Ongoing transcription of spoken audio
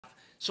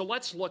So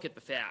let's look at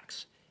the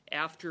facts.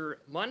 After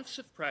months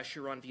of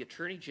pressure on the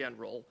Attorney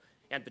General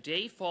and the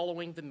day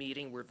following the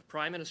meeting where the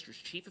Prime Minister's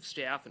Chief of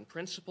Staff and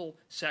Principal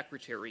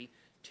Secretary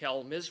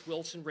tell Ms.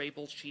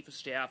 Wilson-Raybell's Chief of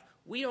Staff,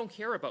 we don't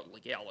care about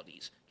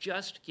legalities,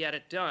 just get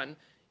it done,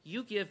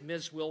 you give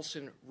Ms.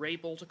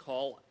 Wilson-Raybould a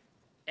call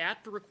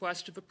at the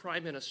request of the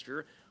Prime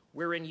Minister,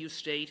 wherein you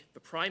state the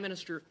Prime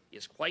Minister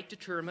is quite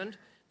determined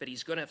that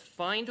he's going to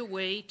find a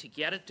way to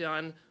get it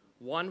done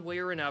one way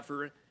or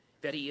another,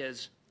 that he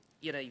is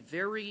in a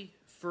very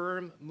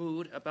firm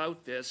mood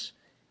about this,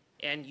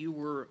 and you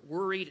were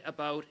worried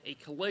about a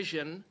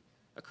collision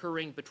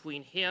occurring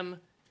between him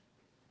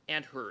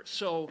and her.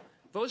 So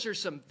those are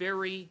some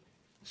very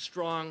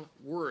strong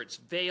words,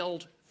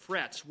 veiled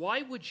threats.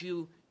 Why would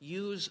you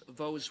use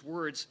those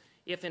words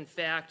if, in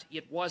fact,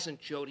 it wasn't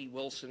Jody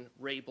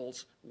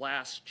Wilson-Raybould's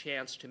last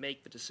chance to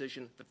make the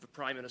decision that the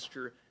Prime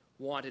Minister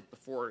wanted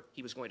before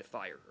he was going to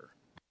fire her?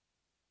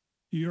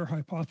 You're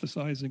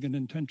hypothesizing an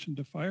intention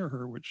to fire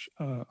her, which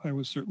I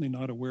was certainly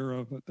not aware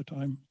of at the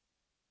time.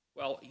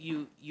 Well,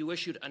 you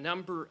issued a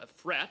number of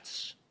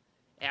threats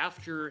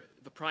after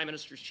the Prime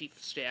Minister's Chief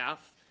of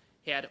Staff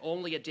had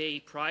only a day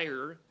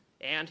prior,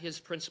 and his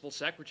principal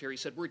secretary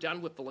said, we're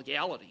done with the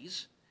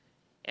legalities.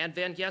 And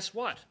then guess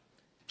what?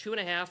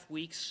 2.5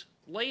 weeks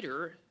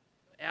later,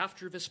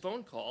 after this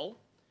phone call,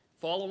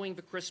 following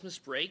the Christmas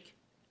break,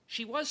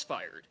 she was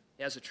fired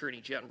as Attorney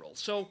General.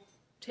 So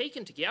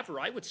taken together,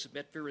 I would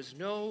submit there is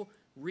no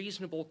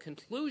reasonable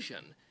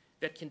conclusion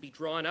that can be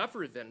drawn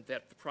other than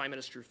that the Prime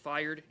Minister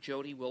fired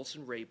Jody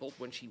Wilson-Raybould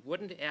when she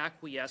wouldn't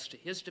acquiesce to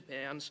his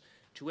demands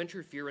to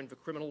interfere in the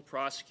criminal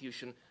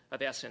prosecution of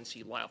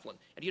SNC Lavalin.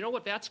 And you know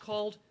what that's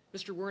called,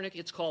 Mr. Wernick?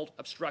 It's called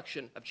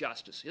obstruction of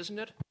justice, isn't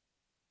it?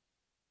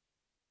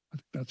 I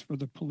think that's for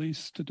the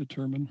police to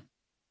determine.